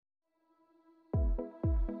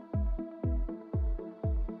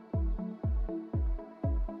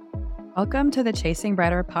Welcome to the Chasing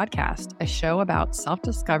Brighter podcast, a show about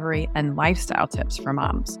self-discovery and lifestyle tips for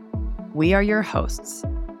moms. We are your hosts.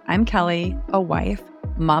 I'm Kelly, a wife,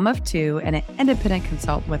 mom of two, and an independent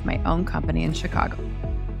consultant with my own company in Chicago.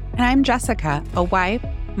 And I'm Jessica, a wife,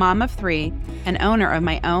 mom of three, and owner of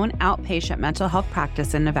my own outpatient mental health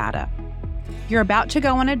practice in Nevada. You're about to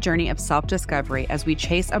go on a journey of self-discovery as we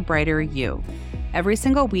chase a brighter you. Every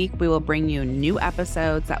single week, we will bring you new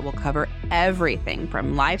episodes that will cover everything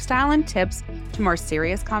from lifestyle and tips to more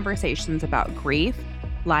serious conversations about grief,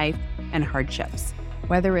 life, and hardships.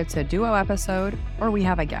 Whether it's a duo episode or we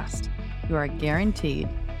have a guest, you are guaranteed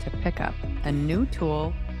to pick up a new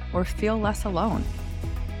tool or feel less alone.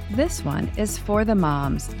 This one is for the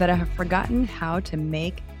moms that have forgotten how to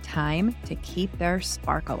make time to keep their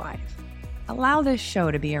spark alive. Allow this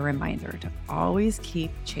show to be a reminder to always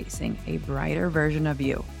keep chasing a brighter version of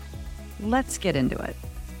you. Let's get into it.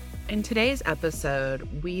 In today's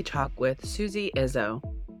episode, we talk with Susie Izzo.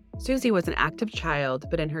 Susie was an active child,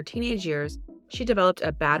 but in her teenage years, she developed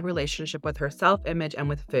a bad relationship with her self-image and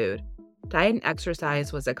with food. Diet and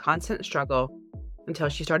exercise was a constant struggle until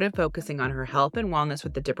she started focusing on her health and wellness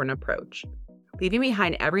with a different approach. Leaving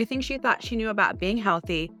behind everything she thought she knew about being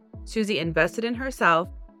healthy, Susie invested in herself,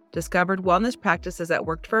 discovered wellness practices that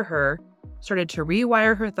worked for her, started to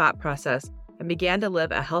rewire her thought process, and began to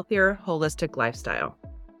live a healthier, holistic lifestyle.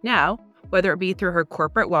 Now, whether it be through her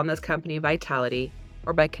corporate wellness company Vitality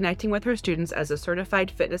or by connecting with her students as a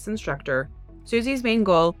certified fitness instructor, Susie's main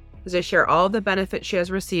goal is to share all of the benefits she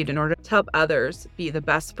has received in order to help others be the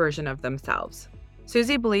best version of themselves.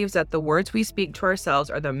 Susie believes that the words we speak to ourselves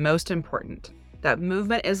are the most important, that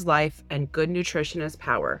movement is life and good nutrition is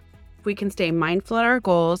power. If we can stay mindful at our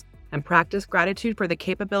goals and practice gratitude for the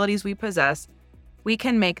capabilities we possess, we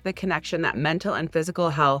can make the connection that mental and physical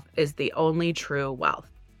health is the only true wealth.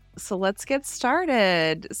 So let's get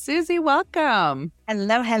started. Susie, welcome.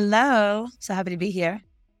 Hello. So happy to be here.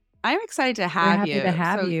 I'm excited to have you. We're happy to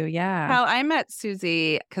have you, yeah. Well, I met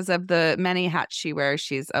Susie because of the many hats she wears.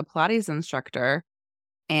 She's a Pilates instructor.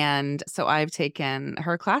 And so I've taken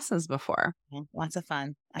her classes before. Lots of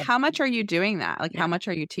fun. How much are you doing that? How much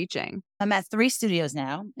are you teaching? I'm at 3 studios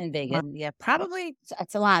now in Vegas. Yeah, probably.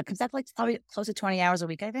 It's a lot. Comes out like probably close to 20 hours a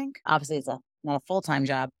week, I think. Obviously, it's not a full-time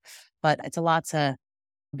job, but it's a lot to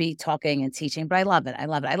be talking and teaching. But I love it. I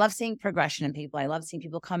love seeing progression in people. I love seeing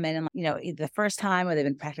people come in and, either the first time or they've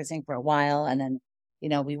been practicing for a while. And then,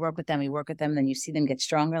 we work with them. And then you see them get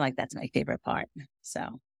stronger. Like, that's my favorite part.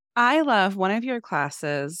 So I love one of your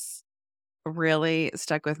classes really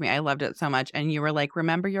stuck with me. I loved it so much. And you were like,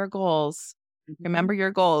 remember your goals. Remember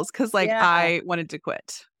your goals. Because I wanted to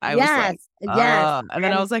quit. I was like, yes. And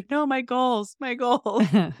then I was like, no, my goals.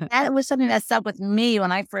 That was something that stuck with me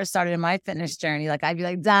when I first started my fitness journey. Like, I'd be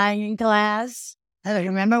like dying in class. I like,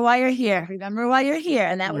 remember why you're here.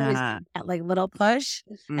 And that was that like little push.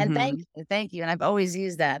 And thank you. And I've always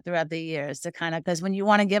used that throughout the years to kind of, because when you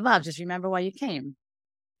want to give up, just remember why you came.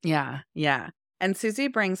 Yeah. And Susie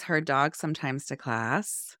brings her dog sometimes to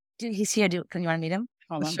class. Dude, he's here. Can you want to meet him?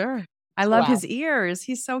 Sure. I love his ears.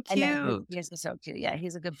 He's so cute. His ears are so cute. Yeah,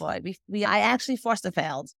 he's a good boy. I actually foster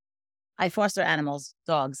failed. I foster animals,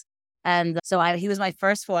 dogs. And so he was my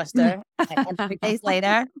first foster. And 3 days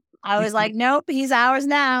later, I was like, nope, he's ours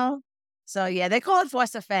now. So yeah, they call it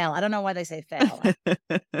foster fail. I don't know why they say fail.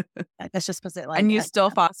 That's just because it like. And you still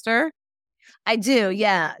foster? I do,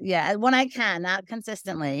 yeah. When I can, not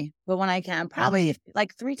consistently, but when I can, probably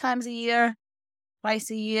like 3 times a year,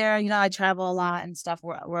 twice a year. I travel a lot and stuff.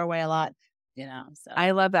 We're away a lot, So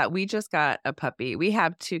I love that. We just got a puppy. We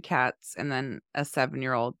have 2 cats and then a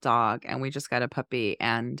 7-year-old dog, and we just got a puppy.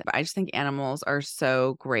 And I just think animals are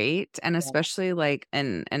so great, and especially like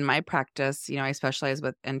in my practice, I specialize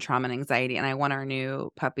in trauma and anxiety, and I want our new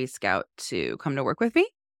puppy scout to come to work with me.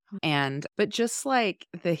 But just like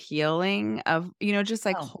the healing of, just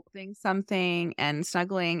like holding something and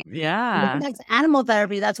snuggling. Yeah. Back to animal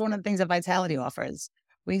therapy. That's one of the things that Vitality offers.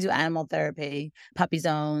 We do animal therapy, puppy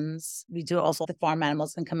zones. We do also the farm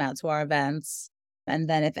animals can come out to our events. And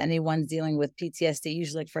then if anyone's dealing with PTSD,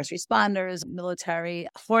 usually like first responders, military,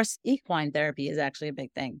 horse equine therapy is actually a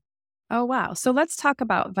big thing. Oh, wow. So let's talk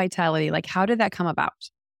about Vitality. Like, how did that come about?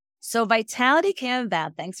 So Vitality came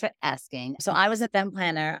about, thanks for asking. So I was an event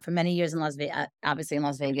planner for many years in Las Vegas, obviously in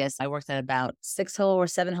Las Vegas. I worked at about 6 or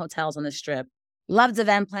 7 hotels on the Strip. Loved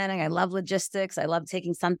event planning. I love logistics. I love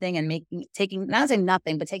taking something and not saying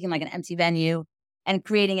nothing, but taking like an empty venue and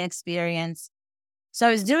creating an experience. So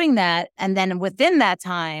I was doing that. And then within that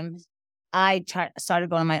time, I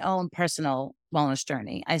started going on my own personal wellness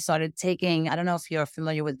journey. I started taking, I don't know if you're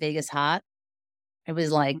familiar with Vegas Hot. It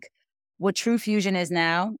was like what True Fusion is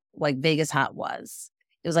now. like Vegas Hot was.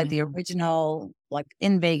 It was like the original, like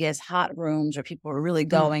in Vegas hot rooms where people were really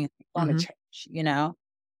going to church, you know?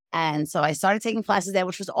 And so I started taking classes there,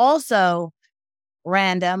 which was also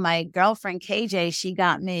random. My girlfriend, KJ, she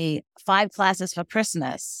got me 5 classes for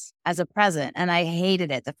Christmas as a present. And I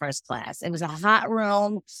hated it the first class. It was a hot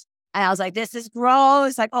room. And I was like, this is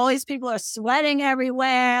gross. Like all these people are sweating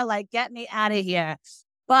everywhere. Like, get me out of here.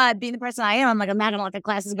 But being the person I am, I'm like, I'm not going to let the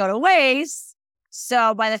classes go to waste.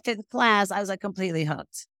 So by the 5th class, I was like completely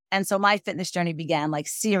hooked. And so my fitness journey began like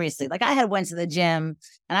seriously. Like I had went to the gym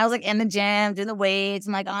and I was like in the gym doing the weights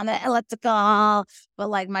and like on the elliptical. But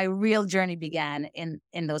like my real journey began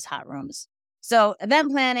in those hot rooms. So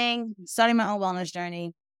event planning, starting my own wellness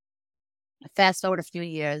journey, fast forward a few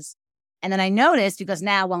years. And then I noticed, because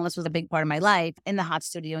now wellness was a big part of my life, in the hot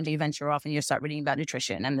studio, and you venture off and you start reading about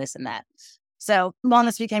nutrition and this and that. So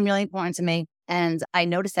wellness became really important to me. And I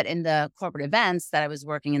noticed that in the corporate events that I was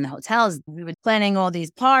working in the hotels, we were planning all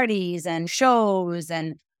these parties and shows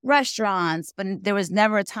and restaurants, but there was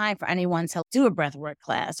never a time for anyone to do a breathwork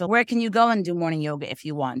class. Or where can you go and do morning yoga if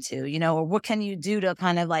you want to, you know, or what can you do to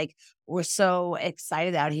kind of like, we're so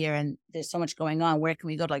excited out here and there's so much going on. Where can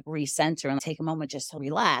we go to like recenter and take a moment just to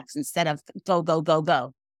relax instead of go, go, go,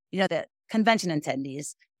 go? You know, the convention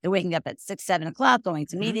attendees, they're waking up at 6, 7 o'clock, going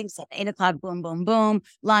to meetings, at 8 o'clock, boom, boom, boom,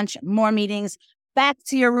 lunch, more meetings, back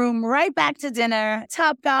to your room, right back to dinner,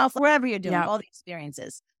 Top Golf, wherever you're doing, all the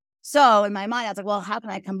experiences. So in my mind, I was like, well, how can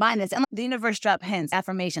I combine this? And the universe dropped hints,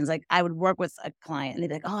 affirmations. Like I would work with a client and they'd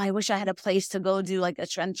be like, oh, I wish I had a place to go do like a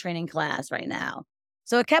strength training class right now.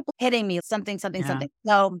 So it kept hitting me, something. So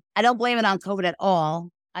I don't blame it on COVID at all.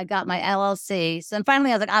 I got my LLC. So then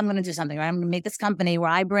finally I was like, I'm going to do something, right? I'm going to make this company where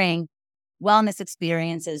I bring wellness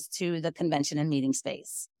experiences to the convention and meeting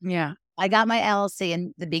space. Yeah. I got my LLC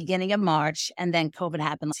in the beginning of March, and then COVID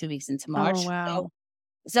happened 2 weeks into March. Oh, wow.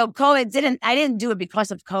 So I didn't do it because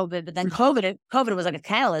of COVID, but then COVID was like a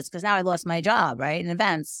catalyst because now I lost my job, right? In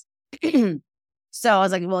events. So I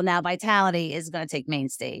was like, well, now Vitality is going to take main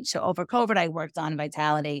stage. So over COVID, I worked on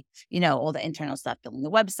Vitality, you know, all the internal stuff, building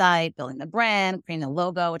the website, building the brand, creating the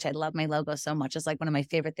logo, which I love my logo so much. It's like one of my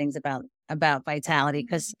favorite things about Vitality.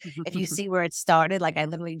 Because if you see where it started, like I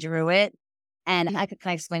literally drew it. And can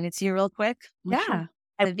I explain it to you real quick? Yeah.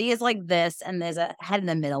 And the V is like this, and there's a head in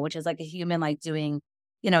the middle, which is like a human like doing,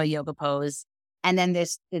 you know, a yoga pose. And then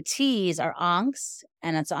there's the T's are ankhs,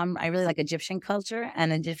 and so I really like Egyptian culture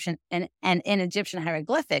and Egyptian and in Egyptian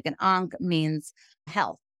hieroglyphic, an ankh means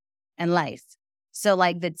health and life. So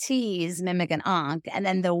like the T's mimic an ankh, and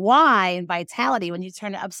then the Y in Vitality, when you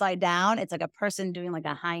turn it upside down, it's like a person doing like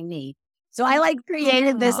a high knee. So I like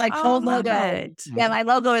created this like whole logo. Yeah, my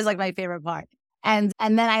logo is like my favorite part. And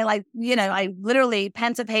then I like, you know, I literally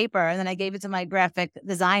pen to paper and then I gave it to my graphic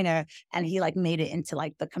designer and he like made it into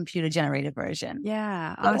like the computer generated version.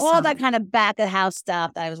 Yeah. So all that kind of back of house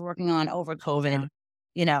stuff that I was working on over COVID,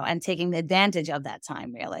 you know, and taking advantage of that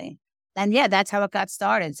time really. And yeah, that's how it got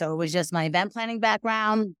started. So it was just my event planning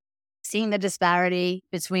background, seeing the disparity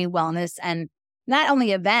between wellness and not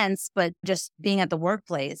only events, but just being at the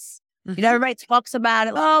workplace. You know, everybody talks about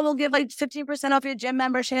it. Oh, we'll give like 15% off your gym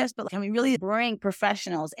memberships. But can we really bring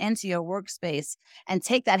professionals into your workspace and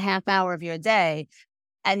take that half hour of your day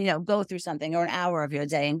and, you know, go through something, or an hour of your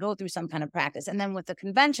day and go through some kind of practice? And then with the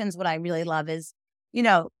conventions, what I really love is, you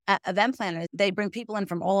know, event planners, they bring people in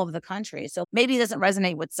from all over the country. So maybe it doesn't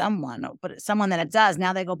resonate with someone, but someone that it does,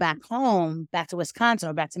 now they go back home, back to Wisconsin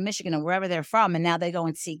or back to Michigan or wherever they're from. And now they go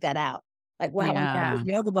and seek that out. Like, wow, I've done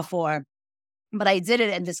yoga before. But I did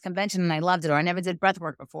it at this convention and I loved it. Or I never did breath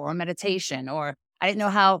work before, or meditation, or I didn't know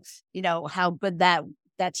how, you know, how good that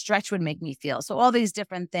stretch would make me feel. So all these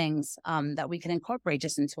different things that we can incorporate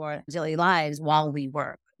just into our daily lives while we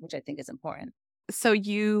work, which I think is important. So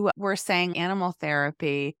you were saying animal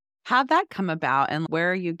therapy. How'd that come about? And where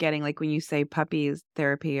are you getting, like when you say puppies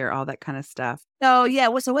therapy or all that kind of stuff? So yeah,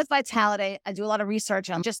 so with Vitality, I do a lot of research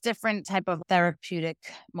on just different type of therapeutic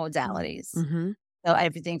modalities. So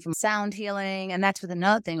everything from sound healing. And that's with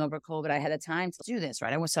another thing over COVID. I had a time to do this,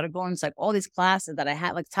 right? I started going to like all these classes that I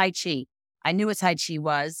had, like Tai Chi. I knew what Tai Chi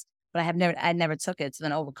was, but I never took it. So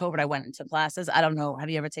then over COVID, I went into classes. I don't know.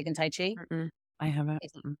 Have you ever taken Tai Chi? I haven't.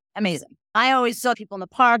 Amazing. I always saw people in the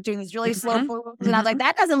park doing these really slow moves. And I was like,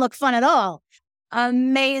 that doesn't look fun at all.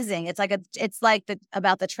 Amazing. It's like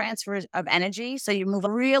about the transfer of energy. So you move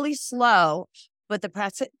really slow, but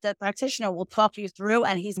the practitioner will talk you through,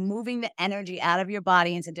 and he's moving the energy out of your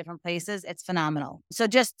body into different places. It's phenomenal. So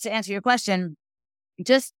just to answer your question,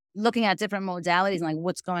 just looking at different modalities and like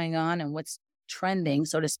what's going on and what's trending,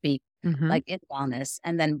 so to speak, Mhm. like in wellness,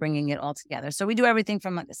 and then bringing it all together. So we do everything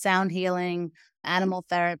from like sound healing, animal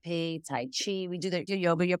therapy, Tai Chi. We do your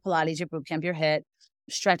yoga, your Pilates, your boot camp, your HIIT,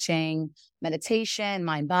 stretching, meditation,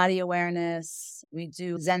 mind body awareness. We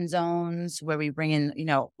do Zen zones where we bring in,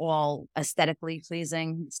 all aesthetically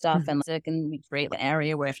pleasing stuff. And we create an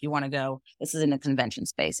area where if you want to go, this is in a convention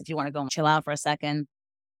space. If you want to go and chill out for a second.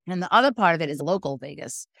 And the other part of it is local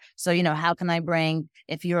Vegas. So, how can I bring,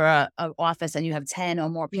 if you're a office and you have 10 or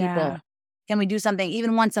more people, Yeah. can we do something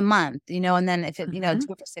even once a month, and then if it, do Mhm. it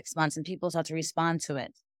for 6 months and people start to respond to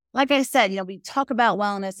it. Like I said, we talk about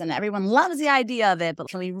wellness and everyone loves the idea of it, but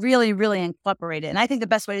can we really, really incorporate it? And I think the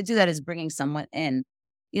best way to do that is bringing someone in.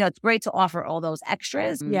 It's great to offer all those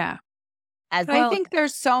extras. Yeah. As But well. I think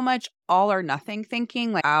there's so much all or nothing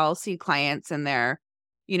thinking. Like I'll see clients and they're,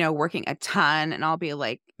 working a ton and I'll be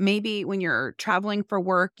like, maybe when you're traveling for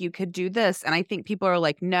work, you could do this. And I think people are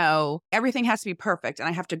like, no, everything has to be perfect. And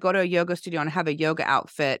I have to go to a yoga studio and have a yoga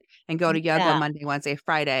outfit and go to yoga Yeah. Monday, Wednesday,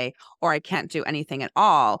 Friday, or I can't do anything at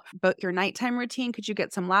all. But your nighttime routine, could you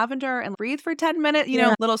get some lavender and breathe for 10 minutes,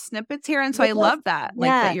 Yeah. little snippets here? And so I love that, like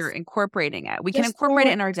that you're incorporating it. We can Just incorporate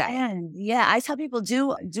throw it in our day. in. Yeah, I tell people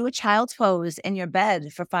do a child's pose in your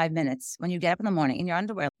bed for 5 minutes when you get up in the morning in your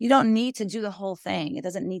underwear. You don't need to do the whole thing. It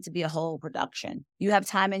doesn't need to be a whole production. You have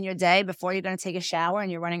time in your day before you're going to take a shower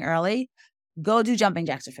and you're running early. Go do jumping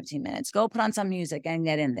jacks for 15 minutes. Go put on some music and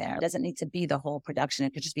get in there. It doesn't need to be the whole production.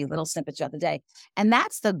 It could just be little snippets throughout the day. And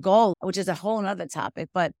that's the goal, which is a whole nother topic.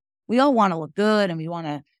 But we all want to look good and we want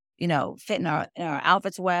to fit in our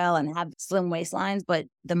outfits well and have slim waistlines. But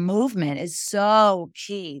the movement is so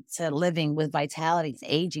key to living with vitality,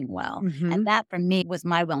 aging well. Mhm. And that for me, with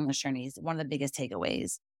my wellness journey, is one of the biggest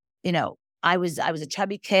takeaways. I was a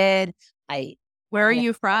chubby kid. Where are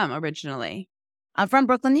you from originally? I'm from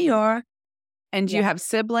Brooklyn, New York. And do you have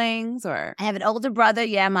siblings or? I have an older brother.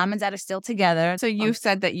 Yeah, mom and dad are still together. So you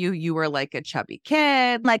said that you were like a chubby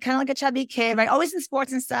kid. Like kind of like a chubby kid, right? Always in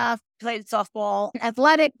sports and stuff. Played softball,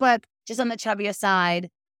 athletic, but just on the chubbier side.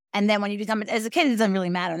 And then when you become, as a kid, it doesn't really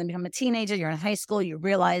matter. Then you become a teenager, you're in high school, you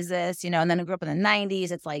realize this, and then I grew up in the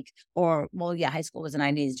 90s. It's like, high school was the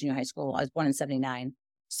 90s, junior high school. I was born in 79.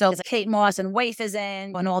 So it's Kate Moss and Waif is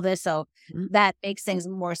in and all this. So that makes things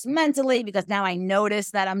worse mentally because now I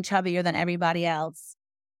notice that I'm chubbier than everybody else.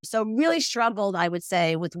 So really struggled, I would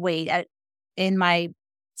say, with weight in my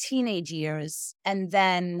teenage years. And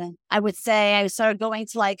then I would say I started going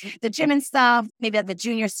to like the gym and stuff, maybe like the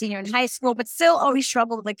junior, senior in high school, but still always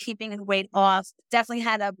struggled with like keeping the weight off. Definitely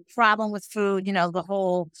had a problem with food, the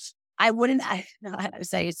whole, it's funny.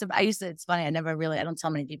 I don't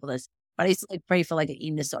tell many people this, but I used to like pray for like an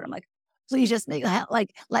eating disorder. I'm like, please just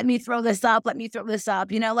let me throw this up. Let me throw this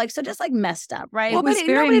up, so just like messed up, right? Well, was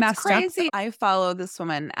very it's messed up. crazy. I follow this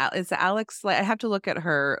woman. It's Alex. I have to look at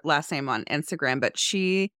her last name on Instagram, but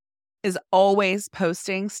she is always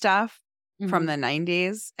posting stuff from the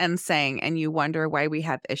 90s and saying, and you wonder why we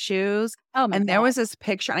have issues. Oh my And God. there was this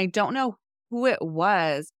picture, and I don't know who it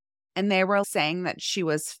was. And they were saying that she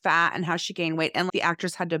was fat and how she gained weight. And the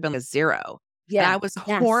actress had to have been a 0. Yeah. And I was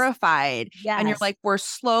horrified. Yes. And you're like, we're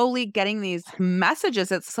slowly getting these messages.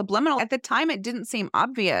 It's subliminal. At the time, it didn't seem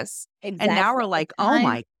obvious. Exactly. And now we're like, oh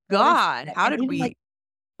my God, how did we?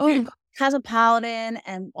 Cosmopolitan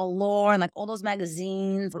and Allure and like all those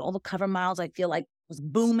magazines with all the cover models, I feel like was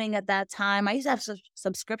booming at that time. I used to have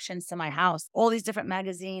subscriptions to my house, all these different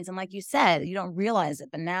magazines. And like you said, you don't realize it.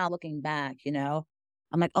 But now looking back,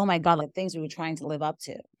 I'm like, oh my God, like things we were trying to live up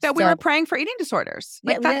to. That we were praying for eating disorders.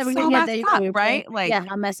 Like that's so messed up, right? Like,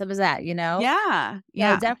 how messed up is that, Yeah.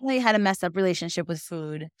 Definitely had a messed up relationship with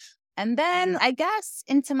food. And then I guess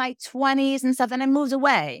into my 20s and stuff, and I moved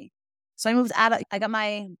away. So I moved out. I got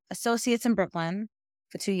my associates in Brooklyn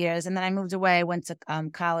for 2 years. And then I moved away. I went to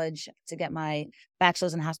college to get my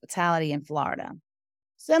bachelor's in hospitality in Florida.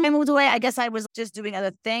 So then I moved away. I guess I was just doing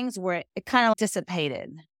other things where it kind of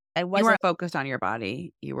dissipated. You weren't focused on your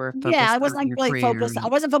body. You were focused I wasn't on your really career. focused. I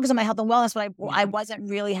wasn't focused on my health and wellness, but I wasn't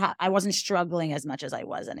really, I wasn't struggling as much as I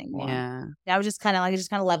was anymore. Yeah. I was just kind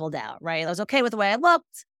of leveled out, right? I was okay with the way I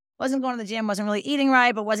looked. Wasn't going to the gym, wasn't really eating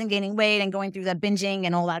right, but wasn't gaining weight and going through that binging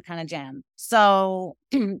and all that kind of jam. So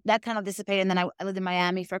that kind of dissipated. And then I lived in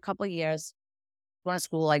Miami for a couple of years. Going to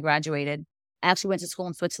school, I graduated. I actually went to school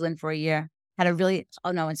in Switzerland for a year.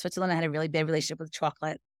 In Switzerland, I had a really bad relationship with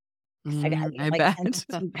chocolate. I got I like bet.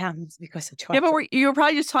 10 pounds because of chocolate. Yeah, but you were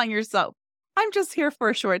probably just telling yourself, I'm just here for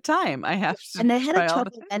a short time. I have to. And they had try a all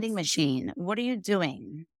chocolate this. vending machine. What are you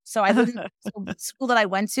doing? So I lived in the school that I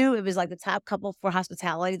went to. It was like the top couple for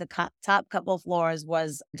hospitality. The top couple of floors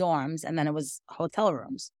was dorms, and then it was hotel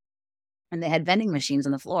rooms. and they had vending machines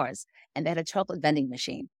on the floors, and they had a chocolate vending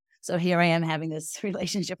machine. So here I am having this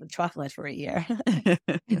relationship with chocolate for a year.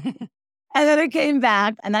 And then I came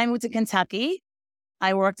back, and then I moved to Kentucky.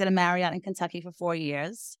 I worked at a Marriott in Kentucky for 4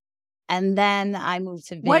 years. And then I moved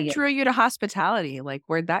to Vegas. What drew you to hospitality? Like,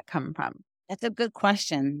 where'd that come from? That's a good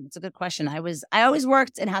question. It's a good question. I always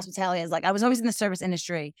worked in hospitality. I was always in the service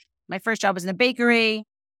industry. My first job was in a bakery.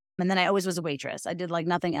 And then I always was a waitress. I did like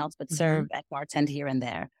nothing else but serve and bartend here and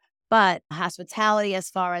there. But hospitality, as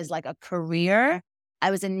far as like a career,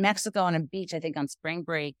 I was in Mexico on a beach, I think on spring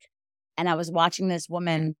break. And I was watching this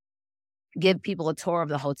woman give people a tour of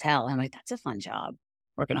the hotel. And I'm like, that's a fun job.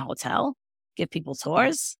 Work in a hotel, give people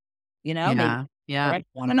tours, maybe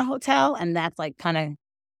one in a hotel. And that's like kind of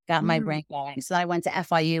got my brain going. So I went to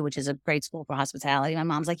FIU, which is a great school for hospitality. My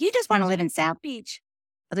mom's like, you just want to live in South Beach.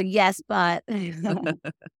 I was like, yes, but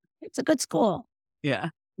it's a good school. Yeah.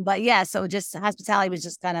 But yeah, so just hospitality was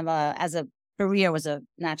just kind of as a career was a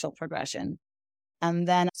natural progression. And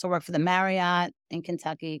then I worked for the Marriott in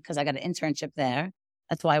Kentucky because I got an internship there.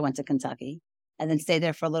 That's why I went to Kentucky, and then stayed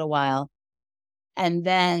there for a little while. And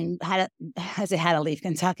then had to leave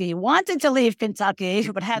Kentucky, wanted to leave Kentucky,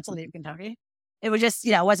 but had to leave Kentucky. It was just,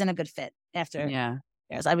 it wasn't a good fit after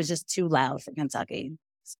years. I was just too loud for Kentucky.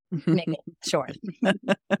 Make it short.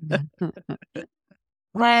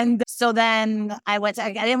 And so then I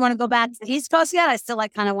didn't want to go back to the East Coast yet. I still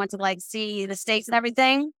kind of want to see the States and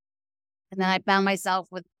everything. And then I found myself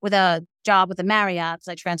with a job with the Marriott.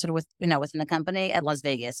 So I transferred within the company at Las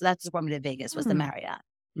Vegas. So that's what brought me to Vegas was the Marriott.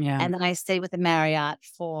 Yeah. And then I stayed with the Marriott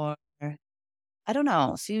for, I don't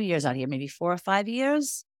know, a few years out here, maybe 4 or 5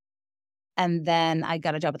 years. And then I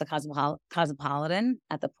got a job at the Cosmopolitan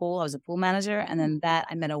at the pool. I was a pool manager. And then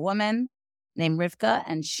I met a woman named Rivka,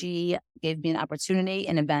 and she gave me an opportunity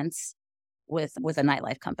in events with a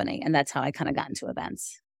nightlife company. And that's how I kind of got into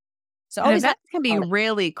events. So events can be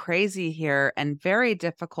really crazy here and very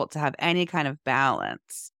difficult to have any kind of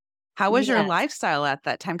balance. How was your lifestyle at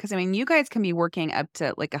that time? Because you guys can be working up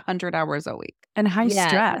to like 100 hours a week and high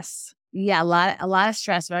stress. Yeah, a lot of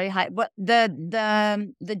stress, very high. But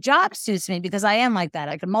the job suits me because I am like that.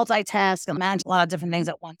 I can multitask and manage a lot of different things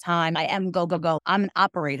at one time. I am go, go, go. I'm an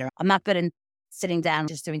operator. I'm not good in sitting down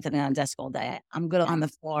just doing something on a desk all day. I'm good on the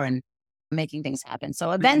floor and making things happen.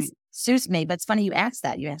 So events suits me. But it's funny you asked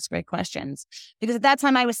that. You asked great questions. Because at that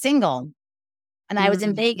time I was single and I was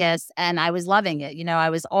in Vegas and I was loving it. I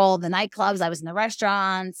was all the nightclubs. I was in the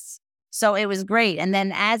restaurants. So it was great. And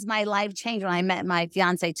then as my life changed, when I met my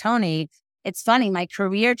fiance, Tony, it's funny, my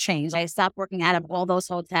career changed. I stopped working out of all those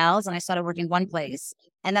hotels and I started working one place.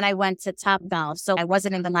 And then I went to Topgolf. So I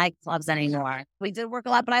wasn't in the nightclubs anymore. We did work a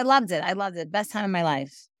lot, but I loved it. I loved it. Best time of my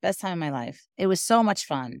life. It was so much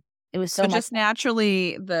fun. It was so much just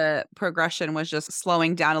naturally, the progression was just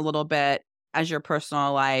slowing down a little bit as your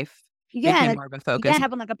personal life became more of a focus. Yeah, it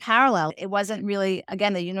happened like a parallel. It wasn't really,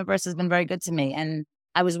 again, the universe has been very good to me. And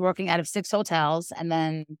I was working out of 6 hotels, and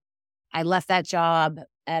then I left that job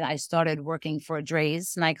and I started working for a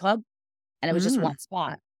Dre's nightclub, and it was just one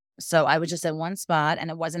spot. So I was just at one spot, and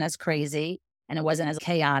it wasn't as crazy, and it wasn't as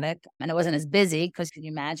chaotic, and it wasn't as busy because can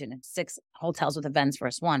you imagine 6 hotels with events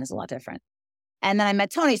versus one is a lot different. And then I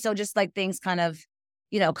met Tony. So just like things kind of,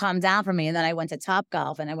 calmed down for me. And then I went to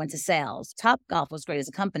Topgolf and I went to sales. Topgolf was great as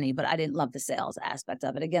a company, but I didn't love the sales aspect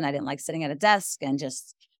of it. Again, I didn't like sitting at a desk and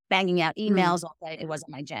just banging out emails all day. It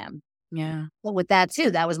wasn't my jam. Yeah. But with that too,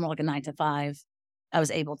 that was more like a 9 to 5. I was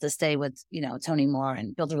able to stay with, Tony more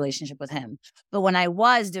and build a relationship with him. But when I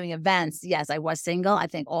was doing events, yes, I was single. I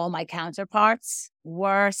think all my counterparts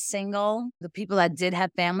were single. The people that did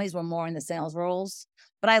have families were more in the sales roles.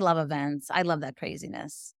 But I love events. I love that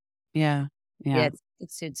craziness. Yeah.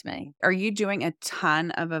 It suits me. Are you doing a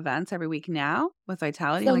ton of events every week now with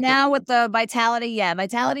Vitality? So now with the Vitality,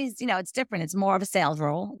 Vitality's, it's different. It's more of a sales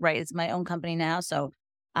role, right? It's my own company now. So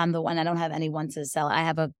I'm the one, I don't have anyone to sell. I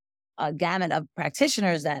have a gamut of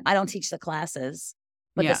practitioners that I don't teach the classes,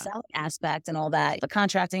 but the selling aspect and all that, the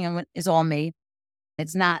contracting is all me.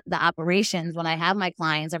 It's not the operations. When I have my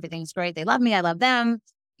clients, everything's great. They love me. I love them.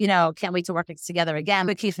 Can't wait to work together again,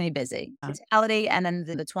 but it keeps me busy. Vitality, and then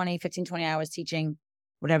the 20 hours teaching,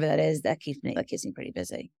 whatever that is, that keeps me pretty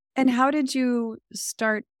busy. And how did you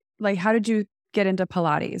start, how did you get into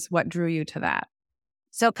Pilates? What drew you to that?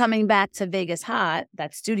 So coming back to Vegas Hot,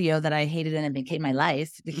 that studio that I hated and it became my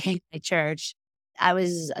life, became my church. I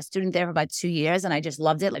was a student there for about 2 years and I just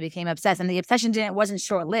loved it. I became obsessed. And the obsession wasn't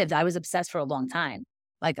short-lived. I was obsessed for a long time,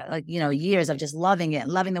 years of just loving it,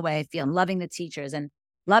 loving the way I feel, and loving the teachers and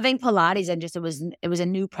loving Pilates. And just, it was a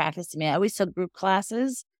new practice to me. I always took group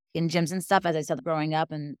classes in gyms and stuff, as I said, growing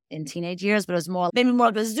up and in teenage years, but it was maybe more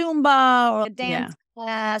like a Zumba or a dance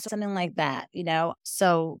class or something like that,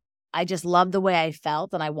 So I just loved the way I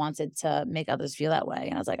felt and I wanted to make others feel that way.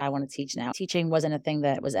 And I was like, I want to teach now. Teaching wasn't a thing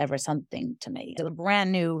that was ever something to me. It was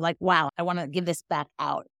brand new, like, wow, I want to give this back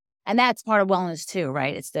out. And that's part of wellness too,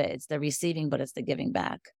 right? It's the receiving, but it's the giving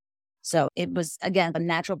back. So it was, again, a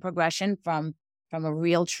natural progression from a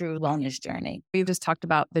real, true wellness journey. We've just talked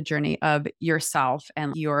about the journey of yourself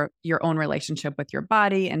and your own relationship with your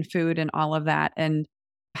body and food and all of that. And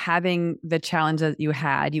having the challenge that you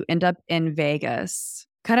had, you end up in Vegas,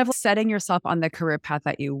 kind of setting yourself on the career path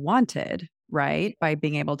that you wanted, right? By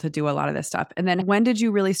being able to do a lot of this stuff. And then when did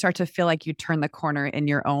you really start to feel like you turned the corner in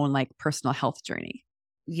your own like personal health journey?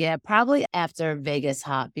 Yeah, probably after Vegas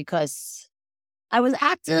hot, because I was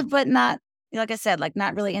active, but not, like I said, like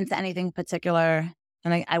not really into anything particular.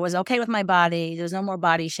 And I was okay with my body. There was no more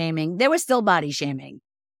body shaming. There was still body shaming,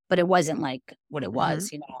 but it wasn't like what it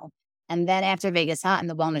was, And then after Vegas hot and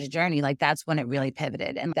the wellness journey, like that's when it really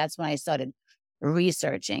pivoted. And that's when I started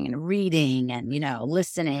researching and reading and,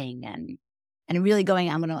 listening and really going,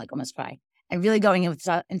 I'm going to like almost cry. And really going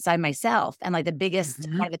inside myself. And like one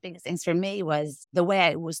of the biggest things for me was the way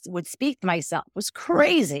I would speak to myself was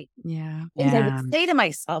crazy. Yeah. Things I would say to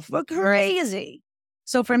myself were crazy.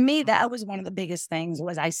 So for me, that was one of the biggest things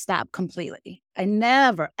was I stopped completely. I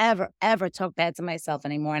never, ever, ever talk bad to myself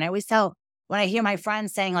anymore. And I always tell, when I hear my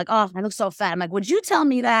friends saying like, oh, I look so fat, I'm like, would you tell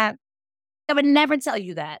me that? I would never tell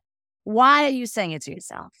you that. Why are you saying it to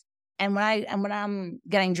yourself? And when I'm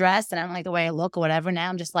getting dressed and I don't like the way I look or whatever, now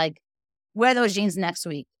I'm just like, wear those jeans next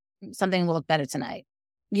week. Something will look better tonight.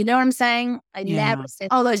 You know what I'm saying? I never say,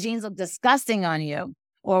 oh, those jeans look disgusting on you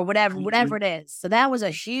or whatever it is. So that was a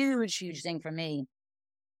huge, huge thing for me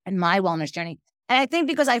in my wellness journey. And I think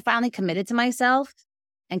because I finally committed to myself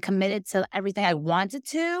and committed to everything I wanted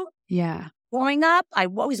to. Yeah. Growing up, I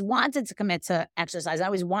always wanted to commit to exercise. I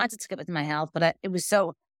always wanted to commit to my health, but it was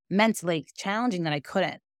so mentally challenging that I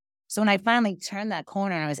couldn't. So when I finally turned that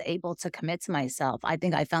corner and I was able to commit to myself, I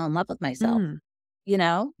think I fell in love with myself.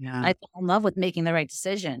 Yeah. I fell in love with making the right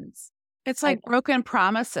decisions. It's like broken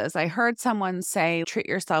promises. I heard someone say, treat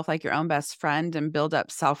yourself like your own best friend and build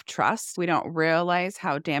up self-trust. We don't realize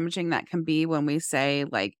how damaging that can be when we say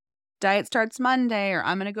like, diet starts Monday, or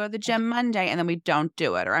I'm going to go to the gym Monday, and then we don't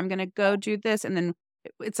do it, or I'm going to go do this. And then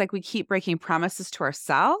it's like we keep breaking promises to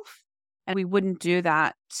ourselves. And we wouldn't do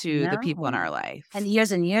that to the people in our life. And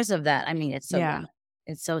years of that. I mean, it's so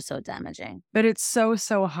it's so damaging. But it's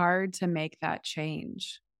so hard to make that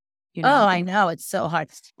change. Oh, I know. It's so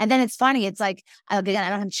hard. And then it's funny. It's like, again, I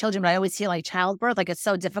don't have children, but I always hear like childbirth, like it's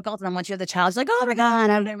so difficult. And then once you have the child, it's like, oh my God,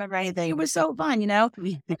 I don't remember anything. It was so fun,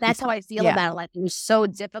 That's how I feel about it. Like it was so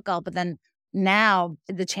difficult. But then now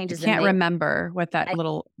the changes. I can't remember what that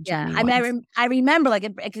little journey was. I mean, I remember like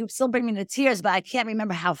it can still bring me to tears, but I can't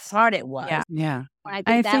remember how hard it was. Yeah.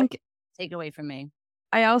 I think take away from me.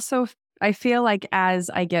 I feel like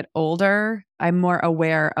as I get older, I'm more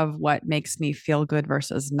aware of what makes me feel good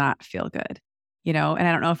versus not feel good. And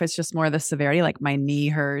I don't know if it's just more the severity, like my knee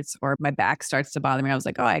hurts or my back starts to bother me. I was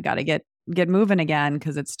like, oh, I got to get moving again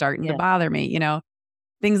because it's starting to bother me.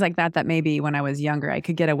 Things like that maybe when I was younger, I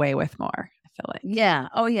could get away with more. I feel like. Yeah.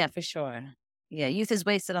 Oh, yeah, for sure. Yeah. Youth is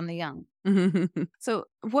wasted on the young. So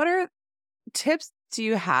what are tips do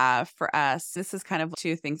you have for us? This is kind of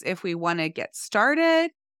two things. If we want to get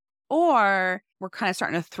started, or we're kind of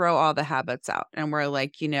starting to throw all the habits out and we're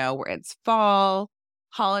like, it's fall,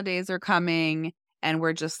 holidays are coming, and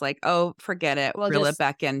we're just like, oh, forget it. We'll reel it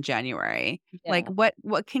back in January. Yeah. Like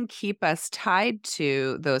what can keep us tied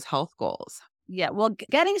to those health goals? Yeah. Well,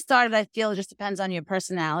 getting started, I feel, just depends on your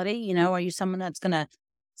personality. Are you someone that's going to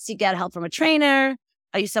seek out help from a trainer?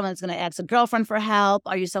 Are you someone that's going to ask a girlfriend for help?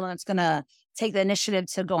 Are you someone that's going to take the initiative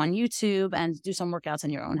to go on YouTube and do some workouts in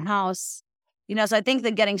your own house? So I think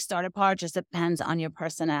the getting started part just depends on your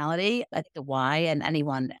personality. I think the why, and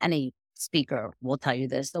any speaker will tell you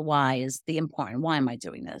this, the why is the important. Why am I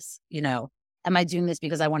doing this? Am I doing this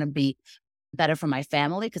because I want to be better for my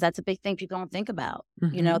family? Because that's a big thing people don't think about.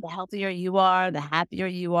 The healthier you are, the happier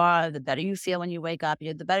you are, the better you feel when you wake up,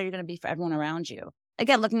 the better you're going to be for everyone around you.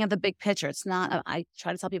 Again, looking at the big picture, it's not, I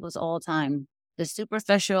try to tell people this all the time. The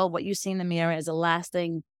superficial, what you see in the mirror is the last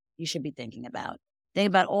thing you should be thinking about. Think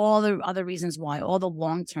about all the other reasons why, all the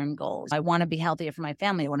long-term goals. I want to be healthier for my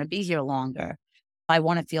family. I want to be here longer. I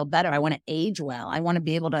want to feel better. I want to age well. I want to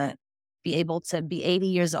be able to be 80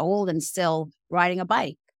 years old and still riding a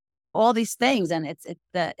bike. All these things. And it's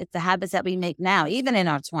the habits that we make now, even in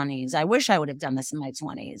our 20s. I wish I would have done this in my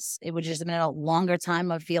 20s. It would just have been a longer time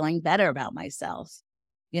of feeling better about myself.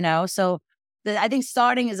 So I think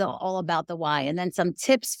starting is all about the why. And then some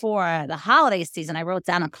tips for the holiday season. I wrote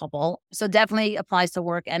down a couple. So definitely applies to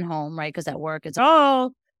work and home, right? Because at work it's,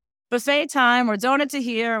 buffet time or donut to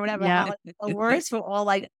here or whatever. Yeah. The words for all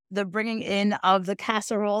like the bringing in of the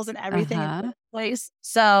casseroles and everything in Uh-huh. place.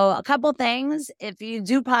 So a couple things. If you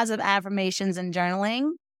do positive affirmations and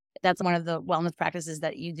journaling, that's one of the wellness practices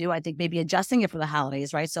that you do. I think maybe adjusting it for the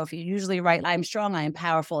holidays, right? So if you usually write, I'm strong, I am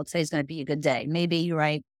powerful, today's going to be a good day. Maybe you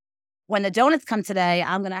write, when the donuts come today,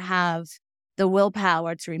 I'm going to have the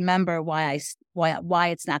willpower to remember why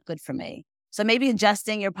it's not good for me. So maybe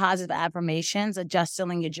adjusting your positive affirmations,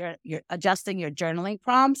 adjusting your journaling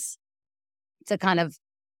prompts to kind of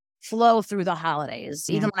flow through the holidays.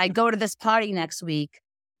 Yeah. Even when I go to this party next week,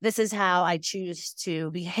 this is how I choose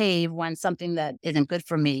to behave when something that isn't good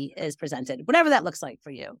for me is presented, whatever that looks like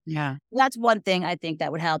for you. Yeah. That's one thing I think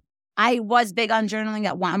that would help. I was big on journaling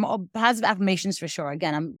at one. Positive affirmations for sure.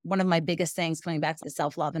 Again, one of my biggest things coming back to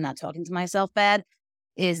self-love and not talking to myself bad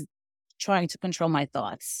is trying to control my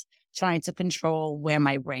thoughts, trying to control where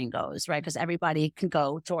my brain goes, right? Because everybody can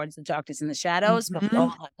go towards the darkness and the shadows, but we all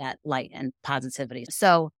have that light and positivity.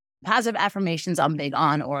 So positive affirmations I'm big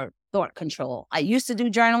on, or thought control. I used to do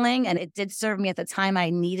journaling and it did serve me at the time I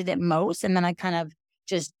needed it most. And then I kind of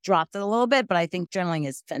just dropped it a little bit, but I think journaling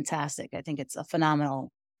is fantastic. I think it's a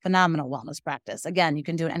phenomenal wellness practice. Again, you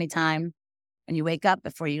can do it anytime when you wake up,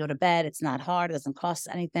 before you go to bed. It's not hard. It doesn't cost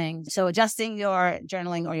anything. So adjusting your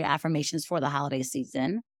journaling or your affirmations for the holiday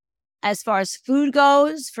season. As far as food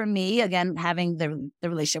goes, for me, again, having the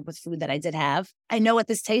relationship with food that I did have, I know what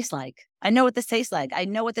this tastes like. I know what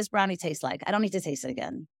this brownie tastes like. I don't need to taste it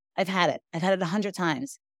again. I've had it 100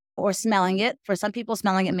 times. Or smelling it. For some people,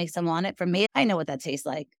 smelling it makes them want it. For me, I know what that tastes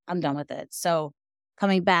like. I'm done with it. So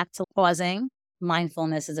coming back to pausing,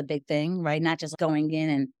 mindfulness is a big thing, right? Not just going in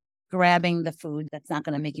and grabbing the food that's not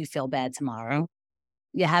going to make you feel bad tomorrow.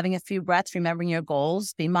 You're having a few breaths, remembering your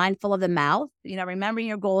goals, be mindful of the mouth, remembering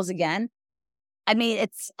your goals again. I mean,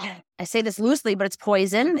 I say this loosely, but it's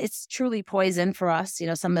poison. It's truly poison for us.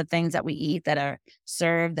 Some of the things that we eat that are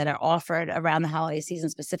served, that are offered around the holiday season,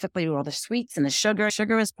 specifically all the sweets and the sugar.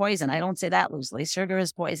 Sugar is poison. I don't say that loosely. Sugar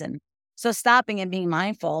is poison. So stopping and being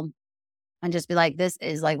mindful and just be like, this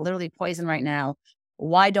is like literally poison right now.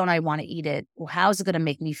 Why don't I want to eat it? How is it going to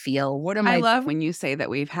make me feel? I love when you say that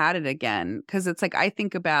we've had it again, because it's like, I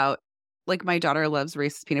think about, like, my daughter loves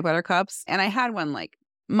Reese's peanut butter cups. And I had one like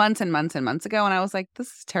months and months and months ago. And I was like, this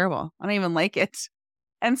is terrible. I don't even like it.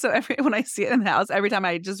 And so when I see it in the house, every time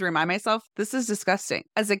I just remind myself, this is disgusting.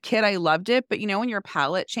 As a kid, I loved it. But when your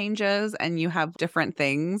palate changes and you have different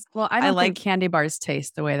things. Well, I don't think candy bars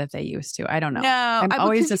taste the way that they used to. I don't know. No, I'm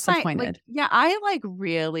always disappointed. I like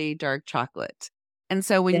really dark chocolate. And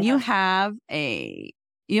so when you have you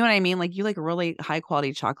know what I mean? Like, you like really high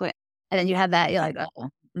quality chocolate. And then you have that, you're like, oh.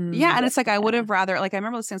 Yeah. And it's like, I would have rather, like, I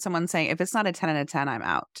remember listening to someone saying, if it's not a 10 out of 10, I'm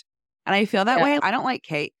out. And I feel that way. I don't like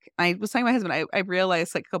cake. I was telling my husband, I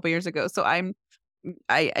realized like a couple years ago. So I'm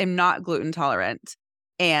not gluten tolerant.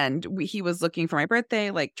 And he was looking for my birthday,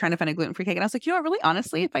 like trying to find a gluten-free cake. And I was like, really,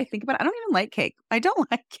 honestly, if I think about it, I don't even like cake. I don't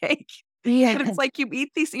like cake. Yeah. But it's like you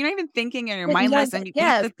eat these, you're not even thinking, and you're mindless, and you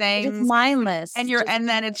eat the things. It's mindless. And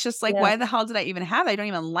then it's just like, why the hell did I even have it? I don't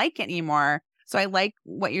even like it anymore. So I like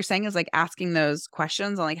what you're saying is like asking those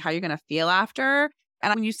questions on like how you're going to feel after.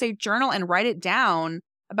 And when you say journal and write it down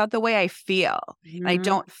about the way I feel, and I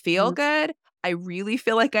don't feel good, I really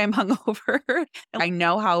feel like I'm hungover. And I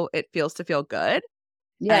know how it feels to feel good.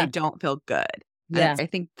 Yeah. And I don't feel good. Yeah. And I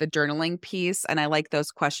think the journaling piece, and I like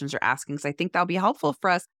those questions you're asking, because I think that'll be helpful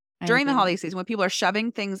for us during the holiday season when people are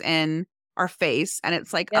shoving things in our face and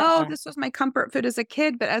it's like, oh, this was my comfort food as a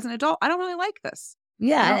kid, but as an adult, I don't really like this.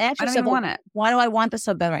 Yeah. I don't even want it. Why do I want this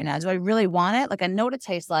so bad right now? Do I really want it? Like, I know what it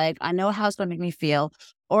tastes like. I know how it's going to make me feel.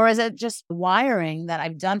 Or is it just wiring that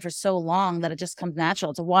I've done for so long that it just comes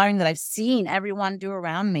natural? It's a wiring that I've seen everyone do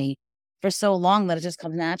around me for so long that it just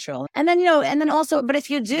comes natural. And then, but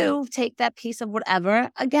if you do take that piece of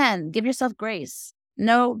whatever, again, give yourself grace.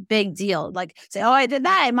 No big deal. Like, say, oh, I did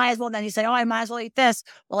that, I might as well. Then you say, oh, I might as well eat this.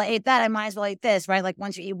 Well, I ate that, I might as well eat this, right? Like,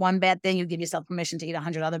 once you eat one bad thing, you give yourself permission to eat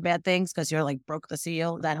 100 other bad things because you're like broke the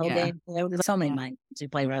seal that whole day. There's so many minds we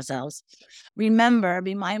play with ourselves. Remember,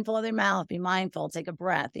 be mindful of your mouth. Be mindful. Take a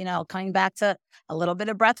breath. Coming back to a little bit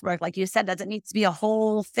of breath work, like you said, doesn't need to be a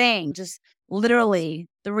whole thing. Just literally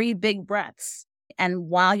 3 big breaths. And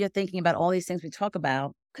while you're thinking about all these things we talk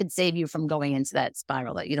about, could save you from going into that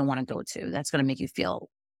spiral that you don't want to go to. That's going to make you feel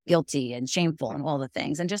guilty and shameful and all the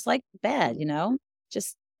things. And just like bad,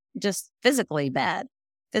 just physically bad.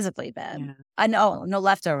 Yeah. I know, no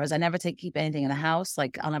leftovers. I never keep anything in the house.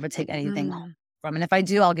 Like, I'll never take anything from. And if I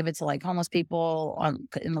do, I'll give it to like homeless people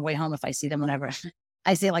in the way home if I see them, whatever.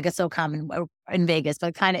 I say like it's so common in Vegas, but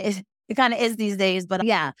it kind of is. It kind of is these days. But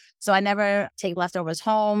yeah, so I never take leftovers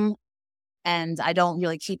home, and I don't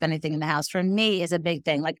really keep anything in the house. For me, is a big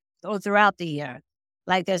thing. Like throughout the year,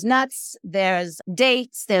 like there's nuts, there's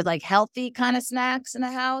dates, there's like healthy kind of snacks in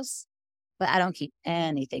the house, but I don't keep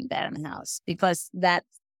anything bad in the house because that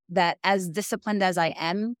as disciplined as I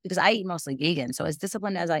am, because I eat mostly vegan. So as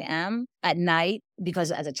disciplined as I am at night,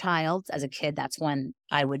 because as a child, as a kid, that's when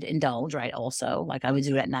I would indulge, right? Also, like I would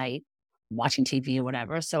do it at night, watching TV or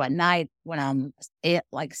whatever. So at night when I'm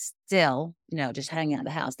like still, just hanging out in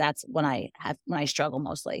the house, that's when I struggle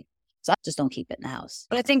mostly. So I just don't keep it in the house.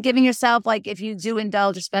 But I think giving yourself, like if you do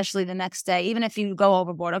indulge, especially the next day, even if you go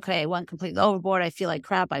overboard, okay, I went completely overboard. I feel like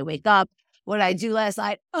crap. I wake up. What did I do last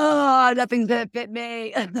night? Oh, nothing's going to fit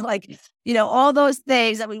me. Like, all those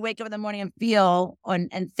things that we wake up in the morning and feel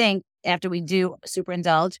and think after we do super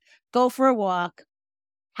indulge, go for a walk,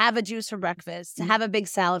 have a juice for breakfast, have a big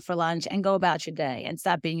salad for lunch, and go about your day and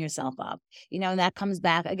stop beating yourself up. And that comes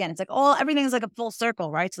back again. It's like everything's like a full circle,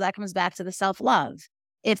 right? So that comes back to the self-love.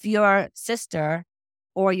 If your sister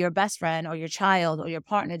or your best friend or your child or your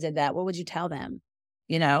partner did that, what would you tell them?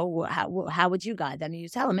 How would you guide them? You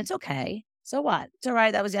tell them it's okay. So what? It's all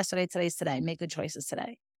right. That was yesterday. Today's today. Make good choices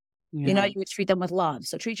today. Yeah. You would treat them with love.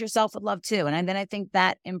 So treat yourself with love too. And then I think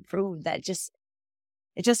that improved that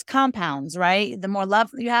it just compounds, right? The more love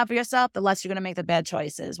you have for yourself, the less you're going to make the bad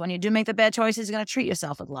choices. When you do make the bad choices, you're going to treat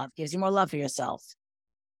yourself with love. Gives you more love for yourself.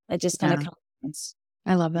 It just kind of compounds.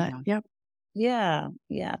 I love that. Yep.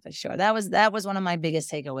 Yeah, for sure. That was one of my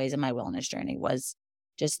biggest takeaways in my wellness journey was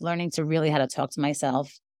just learning to really how to talk to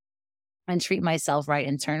myself and treat myself right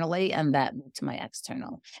internally, and that to my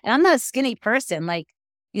external. And I'm not a skinny person. Like,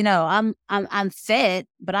 I'm fit,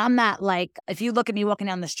 but I'm not like, if you look at me walking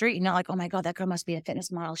down the street, you're not like, oh my God, that girl must be a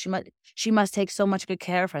fitness model. She must take so much good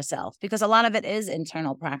care of herself, because a lot of it is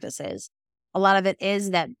internal practices. A lot of it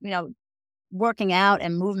is that, working out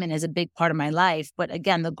and movement is a big part of my life. But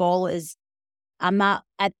again, the goal is, I'm not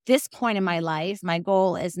at this point in my life, my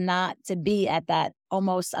goal is not to be at that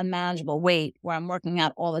almost unmanageable weight where I'm working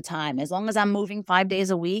out all the time. As long as I'm moving 5 days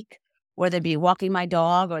a week, whether it be walking my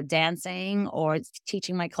dog or dancing or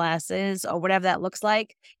teaching my classes or whatever that looks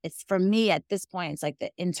like, it's for me at this point, it's like the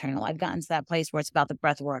internal. I've gotten to that place where it's about the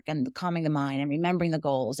breath work and calming the mind and remembering the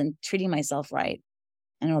goals and treating myself right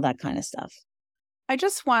and all that kind of stuff. I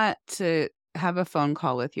just want to have a phone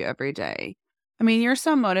call with you every day. I mean, you're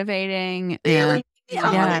so motivating. Really?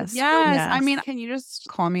 Yes. I mean, can you just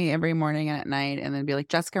call me every morning and at night and then be like,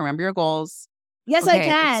 Jessica, remember your goals? Yes, okay, I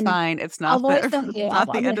can. It's fine. It's not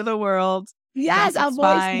the end of the world. Yes, I'll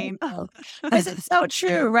fine. Because it's so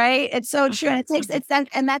true, right? It's so true.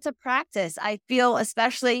 And that's a practice. I feel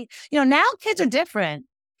especially, now kids are different.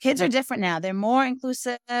 Kids are different now. They're more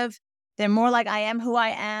inclusive. They're more like, I am who I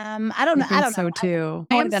am. I don't know. I don't know. Too.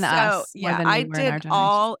 More than us. Yeah, I did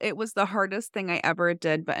it was the hardest thing I ever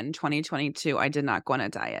did. But in 2022, I did not go on a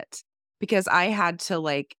diet because I had to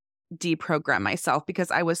like deprogram myself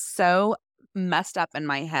because I was so messed up in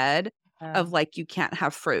my head of like, you can't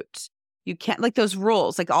have fruit. You can't, like those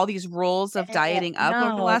rules, like all these rules of dieting up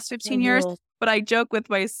over the last 15 years. But I joke with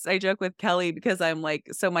Kelly because I'm like,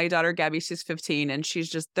 so my daughter Gabby, she's 15 and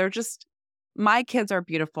my kids are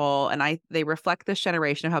beautiful and they reflect this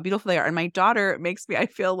generation of how beautiful they are. And my daughter makes me, I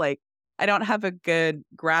feel like I don't have a good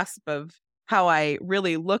grasp of how I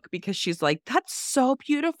really look because she's like, that's so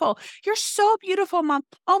beautiful. You're so beautiful, Mom.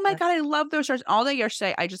 Oh my God, I love those shorts. All day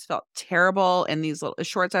yesterday, I just felt terrible in these little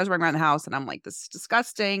shorts I was wearing around the house. And I'm like, this is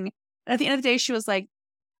disgusting. And at the end of the day, she was like,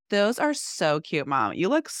 those are so cute, Mom. You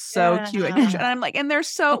look so cute. And I'm like, and they're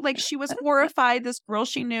so like, she was horrified. This girl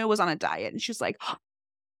she knew was on a diet. And she's like,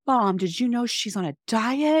 Mom, did you know she's on a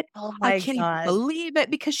diet? Oh my I can't even believe it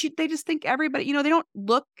because they just think everybody, they don't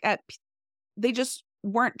look at, they just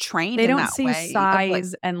weren't trained. They in don't that see way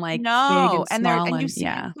size and like no, big and you see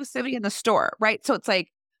inclusivity in the store, right? So it's like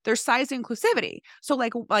there's size inclusivity. So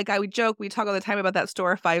like I would joke, we talk all the time about that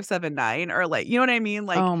store 579 or like, you know what I mean?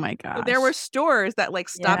 Like, oh my gosh, there were stores that like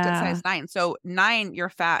stopped at size 9. So 9, you're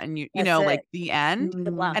fat, and you know, like the end.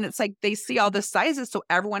 And it's like they see all the sizes, so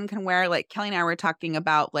everyone can wear. Like Kelly and I were talking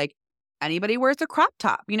about like anybody wears a crop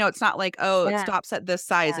top. It's not like, it stops at this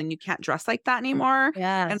size and you can't dress like that anymore.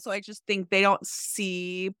 Yeah. And so I just think they don't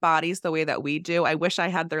see bodies the way that we do. I wish I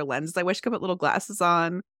had their lenses. I wish I could put little glasses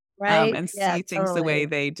on. Right. And see things the way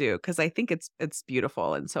they do. Because I think it's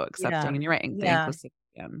beautiful and so accepting. And you're right.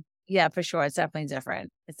 Yeah, for sure. It's definitely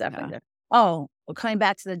different. Different. Oh, well, coming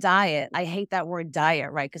back to the diet, I hate that word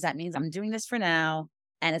diet, right? Because that means I'm doing this for now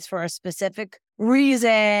and it's for a specific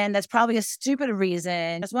reason. That's probably a stupid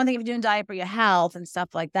reason. It's one thing if you're doing diet for your health and stuff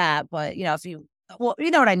like that. But, if you, well,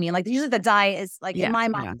 you know what I mean? Like usually the diet is like in my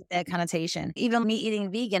mind, that connotation. Even me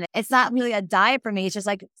eating vegan, it's not really a diet for me. It's just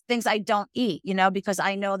like things I don't eat, because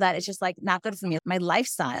I know that it's just like not good for me. My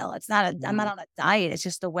lifestyle. I'm not on a diet. It's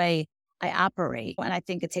just the way I operate. And I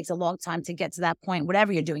think it takes a long time to get to that point,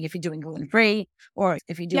 whatever you're doing, if you're doing gluten-free or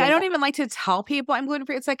if you do. Yeah, I don't even like to tell people I'm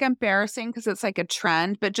gluten-free. It's like embarrassing because it's like a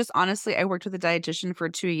trend. But just honestly, I worked with a dietitian for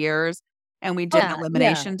 2 years and we did an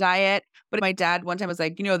elimination diet. But my dad one time was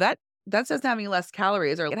like, that doesn't have any less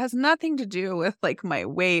calories, or it has nothing to do with like my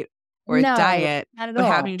weight or diet, but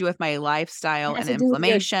having to do with my lifestyle and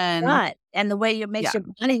inflammation. And the way it makes your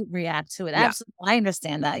body react to it. Absolutely. I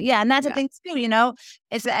understand that. Yeah. And that's the thing too,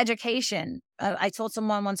 it's the education. I told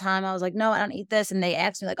someone one time, I was like, no, I don't eat this. And they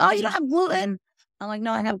asked me like, oh, you don't have gluten? I'm like,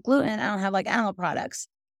 no, I have gluten. I don't have like animal products.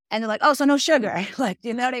 And they're like, oh, so no sugar. Like,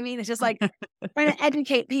 you know what I mean? It's just like trying to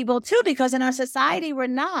educate people too, because in our society, we're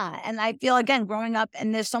not. And I feel, again, growing up,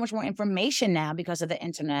 and there's so much more information now because of the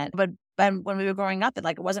internet. But when we were growing up,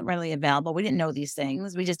 it wasn't readily available. We didn't know these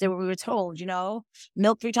things. We just did what we were told,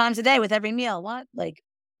 milk 3 times a day with every meal. What?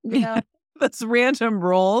 That's random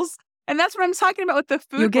rules. And that's what I'm talking about with the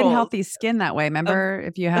food. You'll get healthy skin that way. Remember,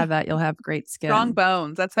 if you have that, you'll have great skin. Strong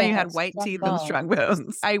bones. That's how you had white teeth and strong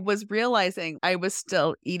bones. I was realizing I was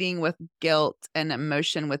still eating with guilt and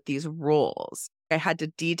emotion with these rules. I had to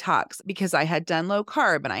detox because I had done low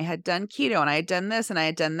carb and I had done keto and I had done this and I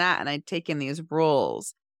had done that. And I'd taken these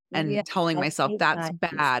rules and telling myself that's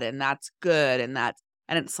bad and that's good. And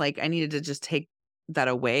it's like I needed to just take that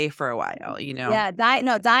away for a while, Yeah,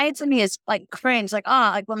 diet to me is like cringe. Like,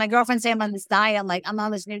 when my girlfriend say I'm on this diet, I'm like, I'm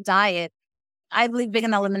on this new diet. I believe big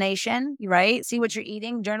in elimination, right? See what you're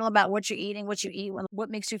eating, journal about what you're eating, what you eat, what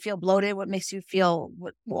makes you feel bloated, what makes you feel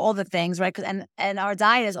all the things, right? And our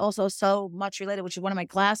diet is also so much related, which is one of my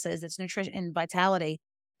classes. It's nutrition and vitality.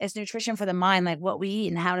 It's nutrition for the mind, like what we eat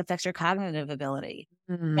and how it affects your cognitive ability.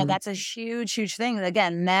 And that's a huge, huge thing.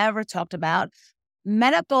 Again, never talked about.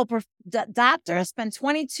 Medical doctors spend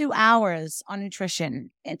 22 hours on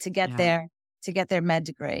nutrition and to get their med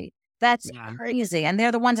degree. That's crazy. And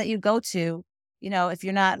they're the ones that you go to, if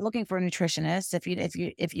you're not looking for a nutritionist,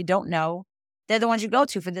 if you don't know, they're the ones you go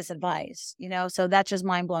to for this advice, so that's just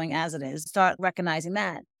mind blowing as it is. Start recognizing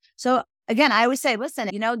that. So again, I always say, listen,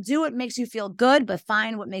 do what makes you feel good, but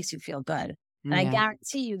find what makes you feel good. And I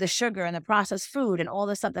guarantee you the sugar and the processed food and all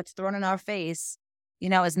the stuff that's thrown in our face,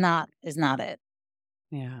 is not it.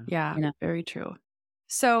 Yeah, very true.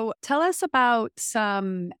 So tell us about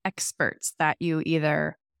some experts that you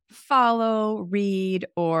either follow, read,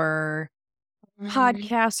 or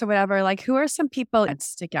podcasts or whatever. Like, who are some people that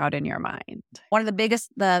stick out in your mind? One of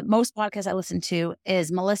the most podcasts I listen to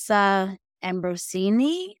is Melissa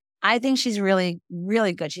Ambrosini. I think she's really,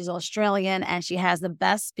 really good. She's Australian and she has the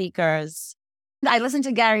best speakers. I listened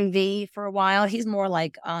to Gary Vee for a while. He's more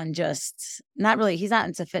like on he's not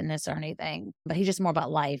into fitness or anything, but he's just more about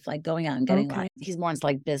life, like going out and getting life. He's more into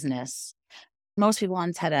like business. Most people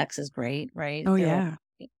on TEDx is great, right? Oh, yeah.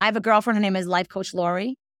 I have a girlfriend. Her name is Life Coach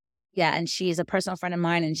Lori. Yeah. And she's a personal friend of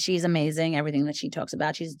mine and she's amazing. Everything that she talks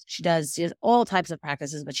about. She has all types of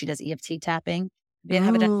practices, but she does EFT tapping.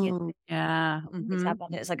 Have you done EFT? Yeah.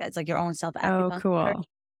 It's like your own self. Oh, cool.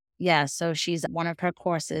 Yeah, so one of her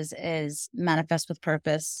courses is Manifest with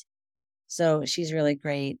Purpose. So she's really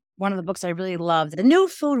great. One of the books I really loved, The New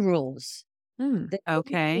Food Rules.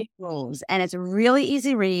 Okay. Food Rules. And it's a really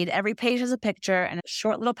easy read. Every page has a picture and a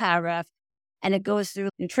short little paragraph. And it goes through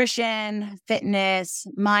nutrition, fitness,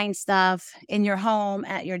 mind stuff in your home,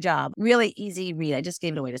 at your job. Really easy read. I just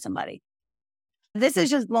gave it away to somebody. This is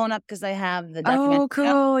just blown up because I have the documentary. Oh,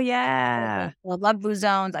 cool. Yeah. I love Blue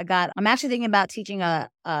Zones. I'm actually thinking about teaching a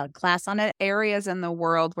class on it. Areas in the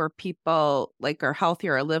world where people are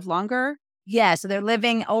healthier or live longer. Yeah. So they're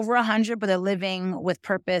living over 100, but they're living with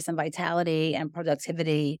purpose and vitality and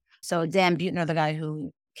productivity. So Dan Buettner, the guy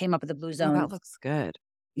who came up with the Blue Zones. That looks good.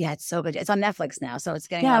 Yeah, it's so good. It's on Netflix now, so it's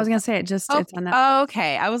getting. Yeah, I was gonna say it's on Netflix. Oh,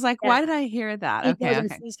 okay. I was like, why did I hear that? Okay.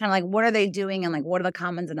 It's kind of like, what are they doing, and like, what are the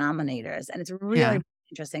common denominators? And it's really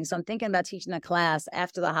interesting. So I'm thinking about teaching a class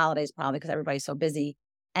after the holidays, probably because everybody's so busy.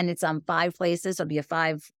 And it's on 5 places, so it'll be a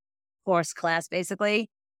 5-course class basically,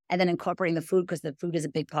 and then incorporating the food because the food is a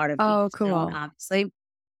big part of. Oh, cool. Zone, obviously.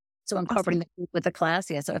 So incorporating the food with the class.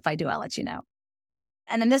 Yeah. So if I do, I'll let you know.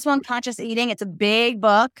 And then this one, Conscious Eating, it's a big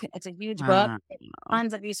book. It's a huge book.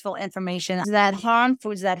 Tons of useful information that harm,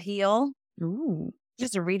 foods that heal. Ooh.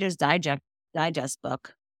 Just a Reader's Digest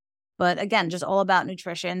book. But again, just all about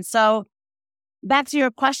nutrition. So back to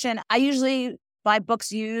your question, I usually buy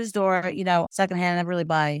books used or, secondhand.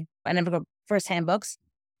 I never go firsthand books,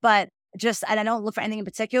 but I don't look for anything in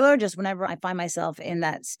particular. Just whenever I find myself in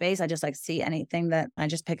that space, I just like see anything that I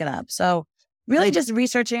just pick it up. So really just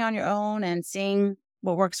researching on your own and seeing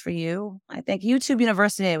what works for you. I think YouTube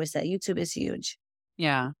University, I always say YouTube is huge.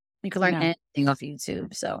 Yeah. You can learn anything off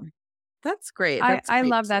YouTube. So that's great. I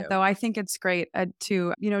love that though. I think it's great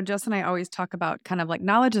to, Jess and I always talk about kind of like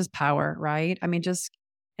knowledge is power, right? I mean,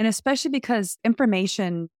 and especially because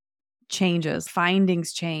information changes,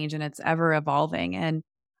 findings change, and it's ever evolving. And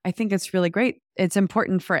I think it's really great. It's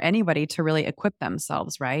important for anybody to really equip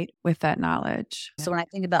themselves, right, with that knowledge. So when I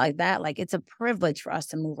think about like that, like it's a privilege for us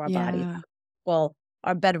to move our body. Well,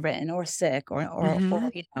 are bedridden or sick or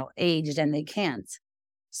aged and they can't.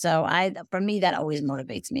 So for me, that always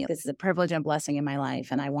motivates me. This is a privilege and a blessing in my life.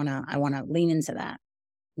 And I want to lean into that,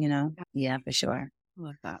 Yeah, for sure. I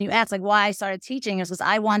love that. You asked like why I started teaching is because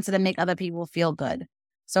I wanted to make other people feel good.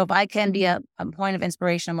 So if I can be a point of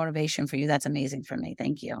inspiration and motivation for you, that's amazing for me.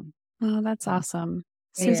 Thank you. Oh, that's awesome.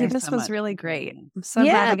 Susie, this was really great. I'm so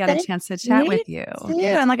Yeah, glad we got a chance to chat with you.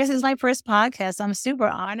 Yeah, and like I said, it's my first podcast. I'm super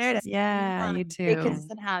honored. Yeah, you too. Big kisses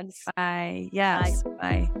and hugs. Bye. Yes.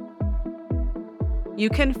 Bye. You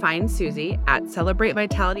can find Susie at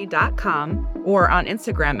celebratevitality.com or on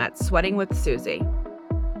Instagram at sweatingwithsusie.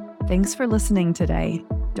 Thanks for listening today.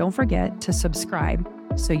 Don't forget to subscribe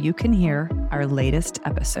so you can hear our latest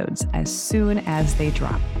episodes as soon as they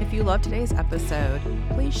drop. If you love today's episode,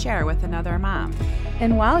 please share with another mom.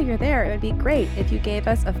 And while you're there, it would be great if you gave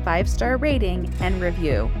us a 5-star rating and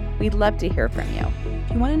review. We'd love to hear from you.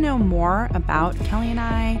 If you want to know more about Kelly and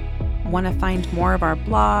I, want to find more of our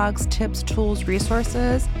blogs, tips, tools,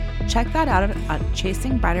 resources, check that out at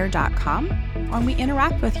chasingbrighter.com, or we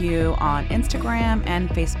interact with you on Instagram and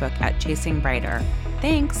Facebook at Chasing Brighter.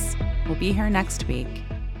 Thanks. We'll be here next week.